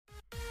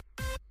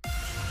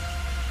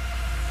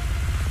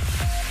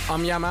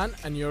I'm Yaman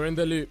and you're in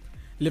the loop.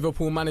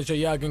 Liverpool manager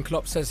Jurgen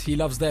Klopp says he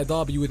loves their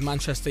derby with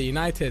Manchester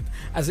United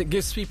as it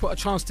gives people a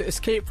chance to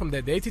escape from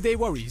their day-to-day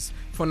worries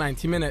for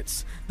 90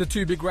 minutes. The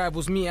two big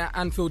rivals meet at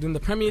Anfield in the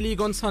Premier League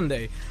on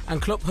Sunday,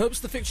 and Klopp hopes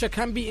the fixture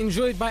can be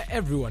enjoyed by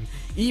everyone,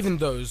 even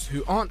those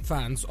who aren't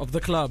fans of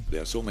the club.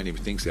 There are so many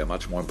things that are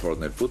much more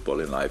important than football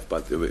in life,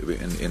 but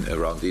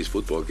around these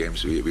football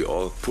games we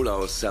all pull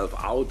ourselves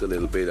out a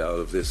little bit out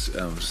of this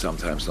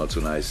sometimes not so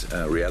nice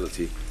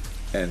reality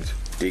and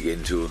dig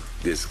into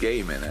this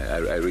game, and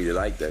I really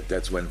like that.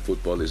 That's when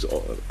football is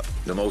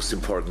the most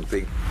important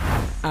thing.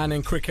 And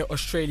in cricket,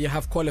 Australia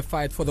have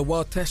qualified for the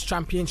World Test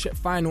Championship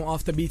final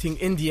after beating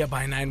India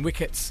by 9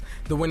 wickets.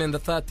 The win in the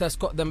third test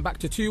got them back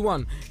to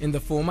 2-1 in the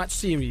 4-match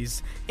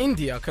series.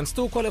 India can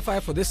still qualify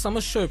for this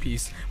summer's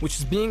showpiece, which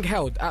is being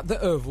held at the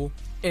Oval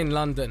in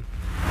London.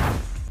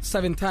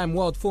 7-time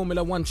World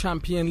Formula One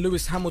champion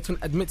Lewis Hamilton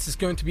admits it's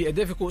going to be a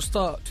difficult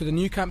start to the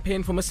new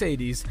campaign for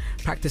Mercedes.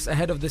 Practice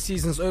ahead of the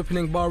season's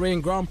opening Bahrain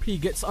Grand Prix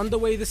gets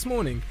underway this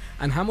morning,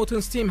 and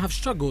Hamilton's team have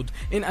struggled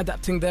in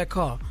adapting their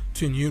car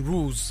to new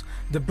rules.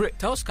 The Brit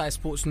tells Sky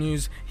Sports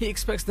News he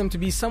expects them to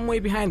be some way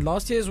behind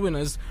last year's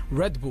winners,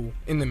 Red Bull,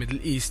 in the Middle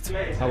East.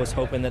 I was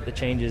hoping that the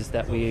changes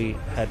that we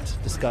had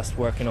discussed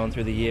working on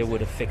through the year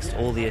would have fixed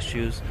all the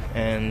issues,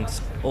 and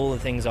all the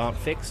things aren't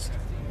fixed,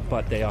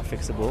 but they are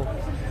fixable.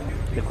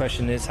 The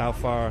question is, how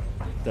far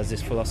does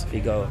this philosophy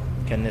go?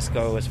 Can this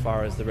go as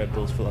far as the Red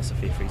Bull's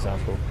philosophy, for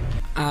example?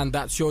 And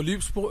that's your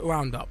Loop Sport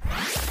Roundup.